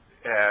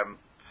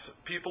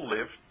 people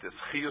live,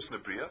 there's chiyus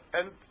nebriya,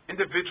 and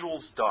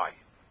individuals die.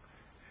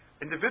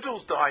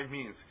 Individuals die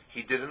means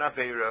he did an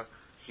avera,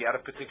 he had a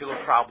particular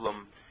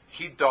problem,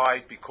 he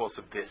died because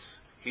of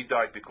this, he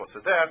died because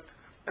of that,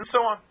 and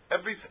so on.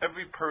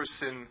 Every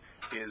person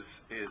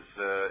is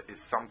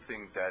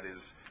something that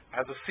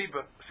has a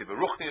siba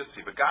ruchnius,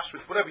 siba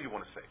gashmis, whatever you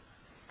want to say.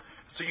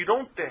 So you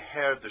don't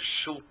deher the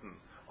shilton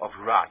of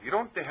Ra. You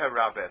don't deher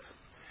Ra betzim.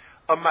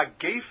 A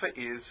magefa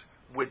is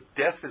where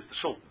death is the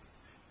shilton.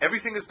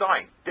 Everything is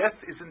dying.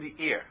 Death is in the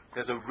air.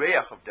 There's a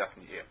reach of death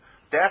in the air.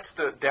 That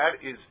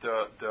is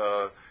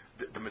the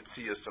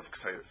metzias of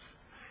HaKtores.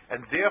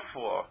 And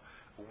therefore,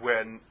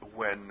 when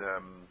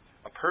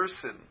a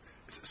person,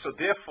 so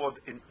therefore,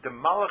 in the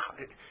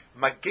Malach,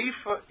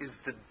 Magefa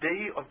is the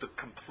day of the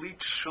complete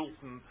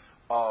shilton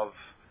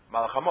of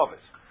Malach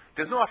HaMavis.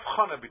 There's no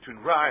afchana between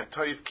Ra and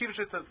Toiv.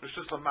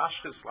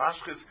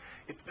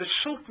 The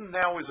shilton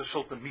now is a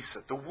shilton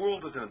misa. The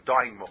world is in a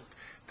dying mode.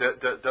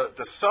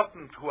 The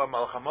Satan who are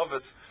Malach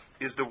HaMavis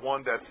is the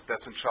one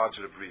that's in charge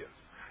of the Bria.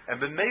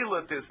 And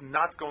B'meila, there's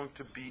not going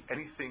to be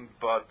anything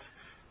but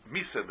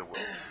misa in the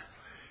world.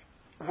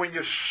 When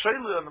you're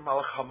shayla on the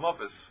Malach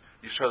HaMavis,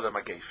 you shayla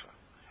Magefa.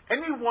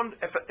 Anyone,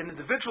 if an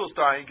individual is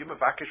dying, give him a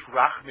vakish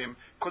rachmim,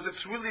 because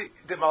it's really,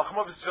 the Malach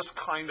HaMavis is just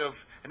kind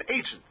of an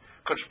agent.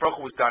 Kodesh Baruch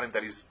Hu was down him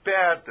that he's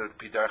bad, the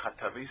Pidar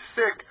Chatav is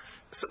sick,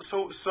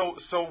 so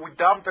we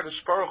dam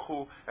Kodesh Baruch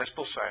Hu and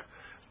still shine.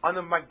 On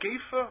the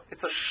Magefa,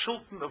 it's a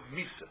shilton of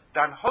Misa.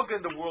 The Anhaga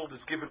in the world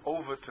is given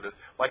over to the,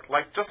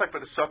 just like by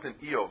the Satan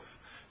in Eov,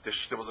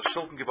 there was a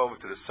shilton given over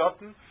to the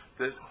Satan,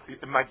 the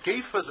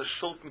Magefa is a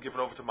shilton given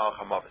over to Malach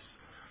HaMavis.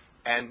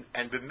 And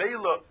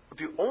B'meila,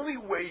 the only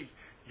way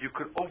you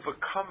could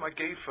overcome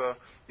Magefa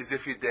is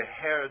if you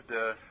deher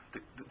the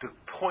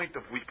point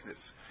of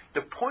weakness.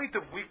 The point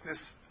of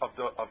weakness of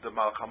the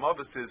Malach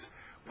HaMavis is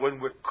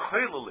when we're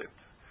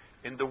koilelit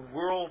in the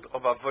world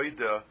of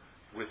Avodah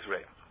with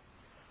Reach.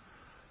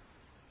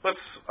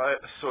 Let's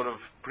sort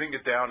of bring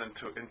it down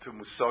into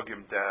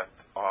musagim that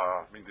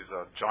are, these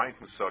are giant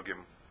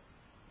musagim,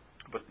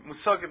 but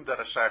musagim that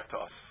are shaykh to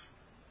us.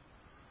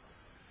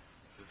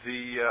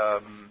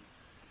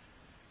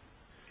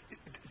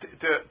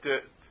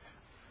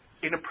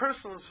 In a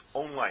person's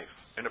own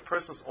life, in a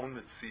person's own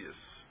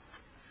mitzias,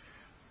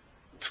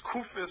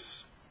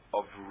 tkufis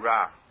of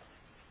Ra,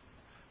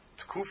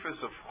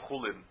 tkufis of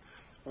Chulin,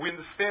 we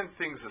understand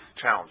things as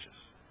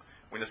challenges.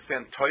 We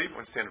understand Toiv, we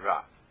understand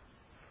Ra.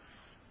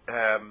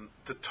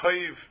 The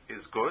Toiv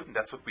is good, and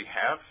that's what we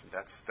have.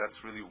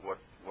 That's really what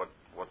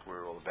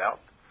we're all about.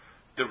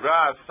 The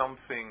Ra is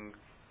something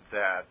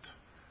that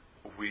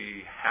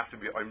we have to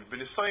be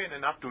b'nisayin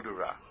and not do the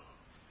Ra.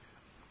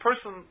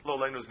 Person lo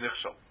leinu is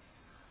nichshel,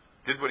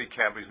 did what he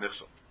can, but he's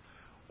nichshel.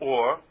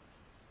 Or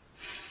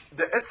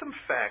the etzem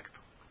fact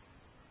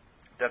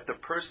that the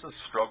person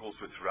struggles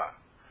with Ra.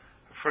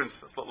 For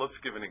instance, let's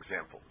give an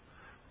example.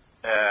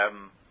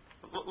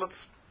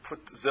 Let's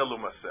put zelu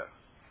maseh.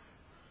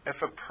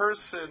 If a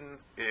person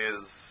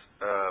is,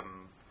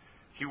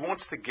 he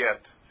wants to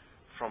get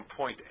from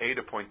point A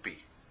to point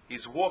B.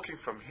 He's walking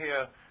from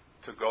here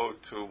to go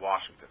to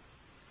Washington.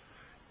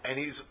 And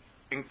he's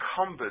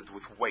encumbered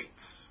with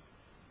weights.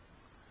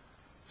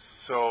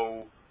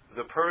 So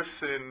the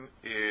person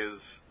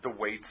the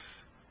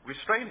weights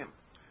restrain him.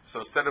 So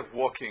instead of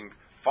walking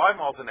 5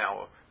 miles an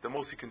hour, the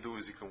most he can do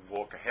is he can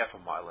walk a half a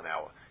mile an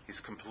hour.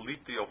 He's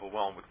completely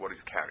overwhelmed with what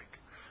he's carrying.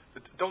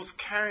 Those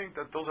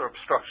are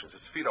obstructions.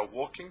 His feet are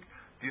walking,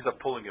 these are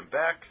pulling him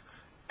back,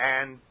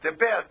 and they're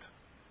bad.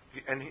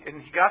 And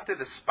he got there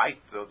despite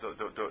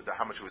the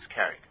how much he was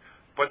carrying.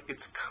 But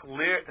it's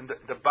clear, and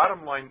the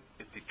bottom line,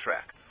 it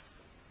detracts.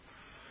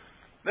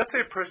 Let's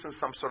say a person is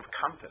some sort of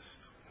contest.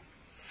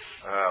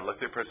 Let's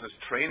say a person is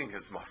training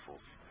his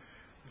muscles.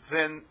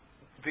 Then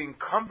the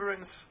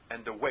encumbrance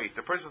and the weight,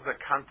 the person's in a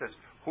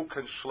contest, who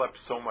can schlep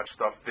so much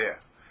stuff there?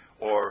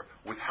 Or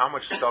with how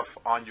much stuff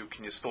on you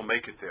can you still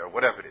make it there, or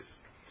whatever it is.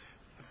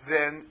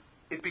 Then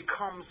it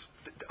becomes,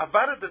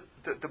 Avada,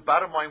 the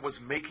bottom line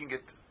was making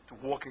it,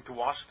 walking to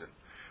Washington.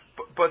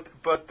 But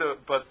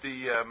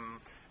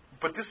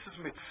this is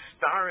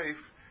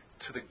mitzaref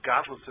to the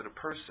godless of the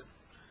person.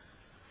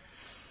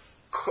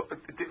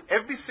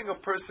 Every single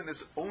person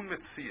is own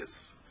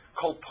mitzias.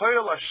 Kol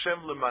poel Hashem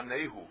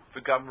lemanehu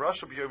v'gam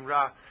rasha b'yom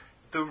ra.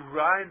 The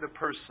ra in the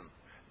person,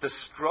 the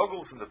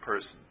struggles in the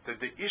person,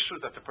 the issues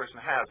that the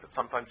person has, that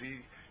sometimes he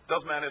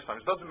does manage,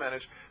 sometimes doesn't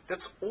manage,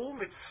 that's all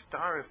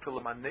mitzaref to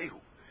lemanehu.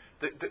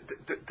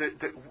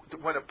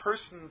 When a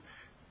person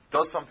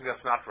does something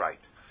that's not right,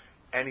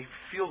 and he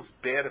feels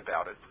bad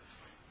about it,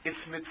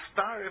 it's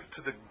mitzaref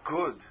to the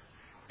good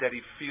that he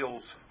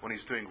feels when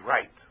he's doing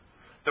right.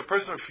 The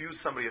person refused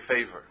somebody a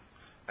favor,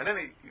 and then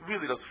he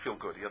really doesn't feel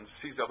good. He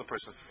sees the other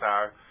person's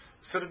sour.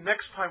 So the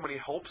next time when he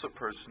helps a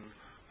person,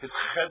 his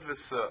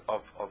chedvis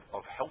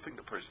of helping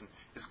the person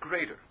is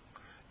greater.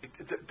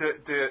 It's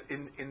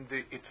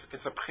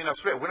a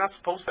pchinas reach. We're not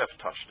supposed to have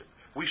touched it.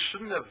 We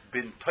shouldn't have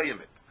been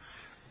toyim it.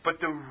 But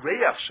the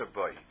reach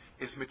shabai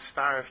is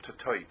mitzaref to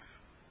toiv.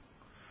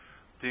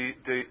 The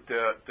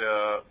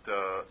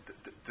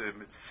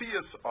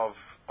mitzias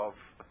of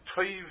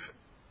toiv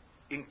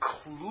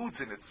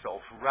includes in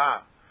itself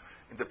ra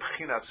in the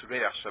pchinas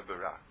reach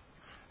shabara,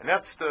 and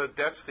that's the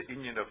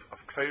inyan of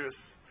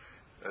HaKtores.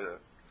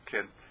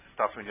 Ken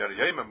Stafan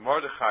Yarayim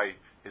Mordechai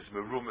is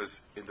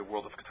merumas in the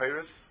world of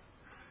HaKtores.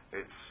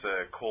 It's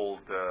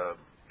called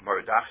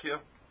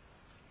Mordachia.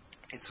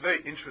 It's very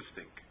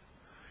interesting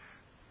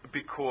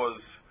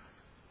because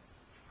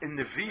in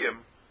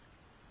Nevi'im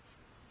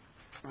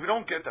we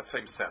don't get that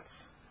same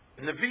sense.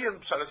 In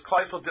Nevi'im, Shalas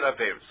Klaisel did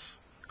Averis.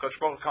 Kodesh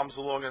Baruch Hu comes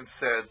along and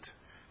said,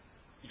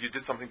 you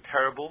did something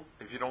terrible.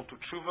 If you don't do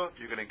tshuva,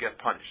 you're going to get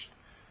punished.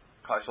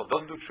 Klaisel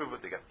doesn't do tshuva,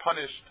 they get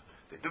punished.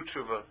 They do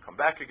tshuva, come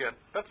back again.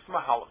 That's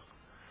mahalach.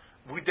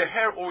 We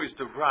deher always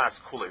the ra as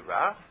kulei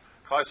ra,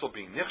 Klaisel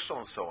being nichshel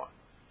and so on.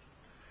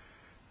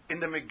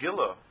 In the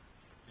Megillah,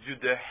 you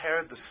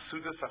deher the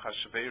Sudas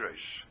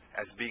HaChashverosh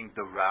as being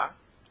the ra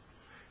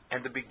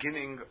and the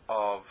beginning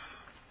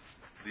of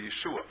the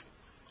Yeshua.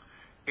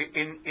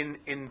 In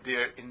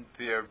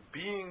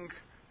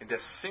their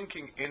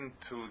sinking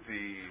into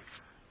the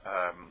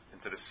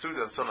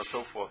Suda and so on and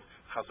so forth,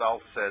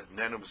 Chazal said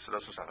Nenu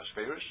b'Sudas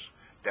HaChashverosh.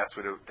 That's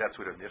where the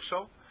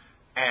nichshel,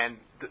 and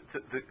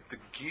the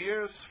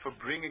gears for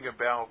bringing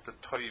about the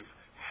toiv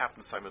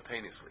happen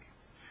simultaneously.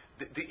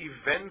 The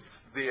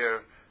events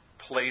there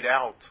played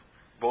out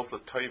both the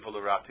toiv and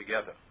the ra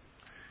together.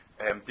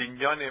 The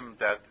inyanim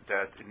that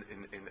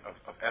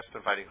of Esther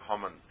inviting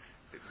Haman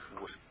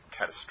was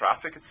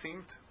catastrophic, it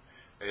seemed,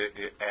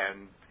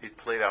 and it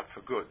played out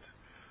for good.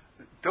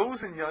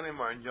 Those inyanim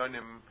are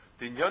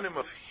the inyanim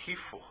of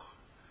hifuch.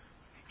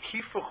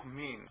 Hifuch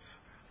means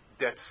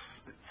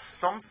that's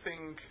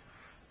something.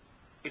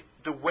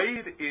 The way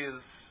it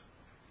is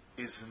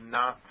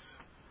not.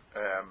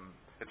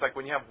 It's like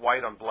when you have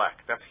white on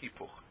black. That's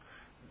hipuch.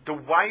 The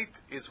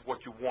white is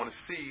what you want to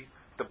see.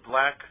 The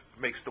black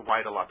makes the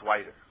white a lot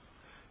whiter.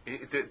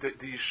 The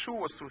Yeshua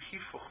was through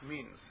hifuch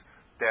means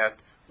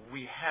that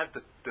we had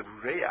the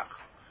reach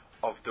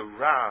of the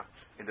ra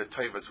in the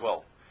toiv as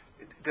well.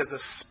 There's a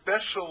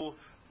special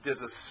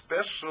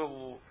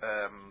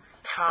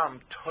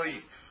tam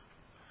toiv.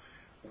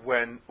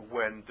 When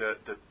the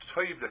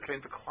toiv that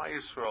came to Klal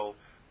Yisrael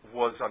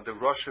was on the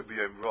Rosh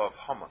B'Yom Ra of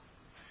Haman,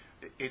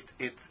 it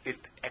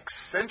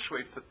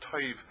accentuates the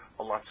toiv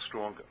a lot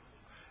stronger,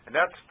 and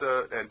that's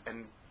the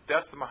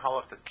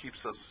mahalach that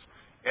keeps us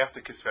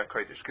after Kisvei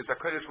HaKodesh. Kisvei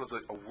HaKodesh was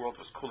a world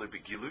was kulei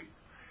begilui,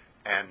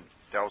 and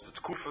there was the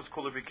Tkufas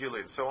kulei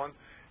begilui and so on,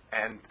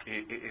 and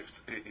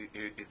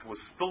it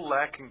was still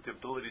lacking the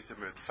ability to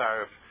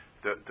mitzaref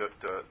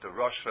the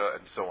Russia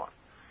and so on.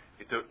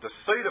 The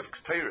side of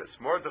HaKtores,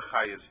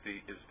 Mordechai is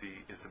the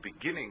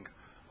beginning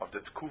of the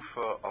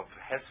Tkufa of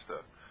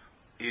Hester.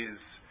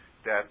 Is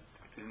that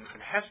in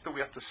Hester we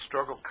have to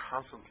struggle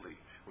constantly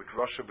with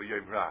Rasha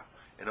B'Yom Ra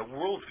in a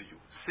worldview,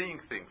 seeing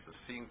things and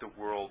seeing the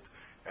world.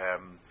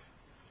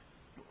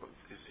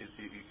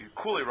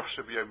 Kulei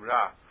Rasha B'Yom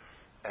Ra.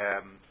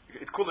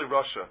 It Kulei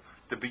Rasha.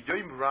 The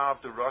B'Yom Ra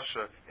of the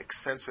Rasha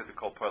accentuates the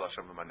Kol Poel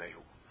Hashem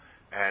V'Manehu,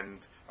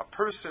 and a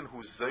person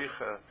who's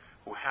zeicha,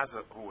 who has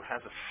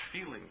a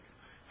feeling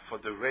for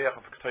the reach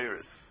of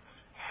HaKtores,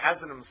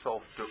 has in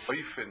himself the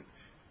oifen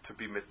to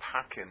be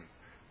metakin,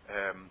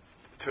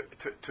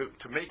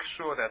 to make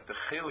sure that the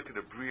chelik of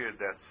the bria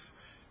that's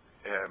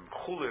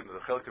chulin, the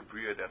chelik of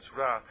bria that's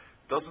ra,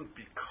 doesn't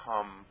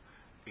become,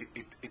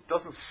 it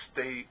doesn't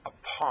stay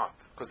apart.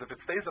 Because if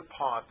it stays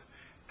apart,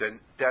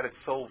 then that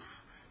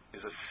itself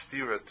is a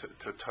stira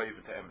to toiv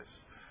and to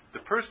emes. The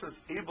person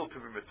is able to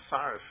be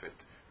mitzaref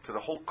it to the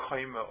whole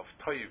kaima of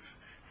toiv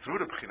through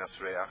the b'chinas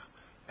reach,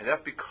 and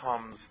that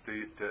becomes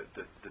the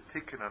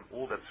tikkun on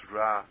all that's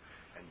ra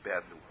and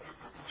bad in the world.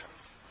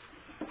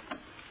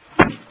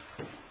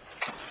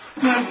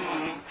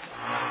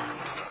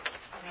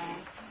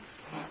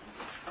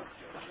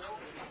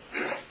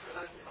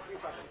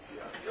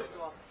 First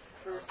of all,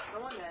 for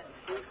someone that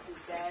goes through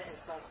bad and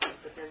suffering,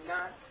 but they're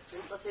not,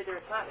 let's say they're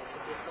a tzaddik,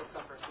 but they still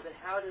suffer. So then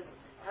how does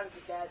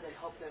the bad then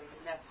help them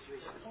in that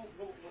situation?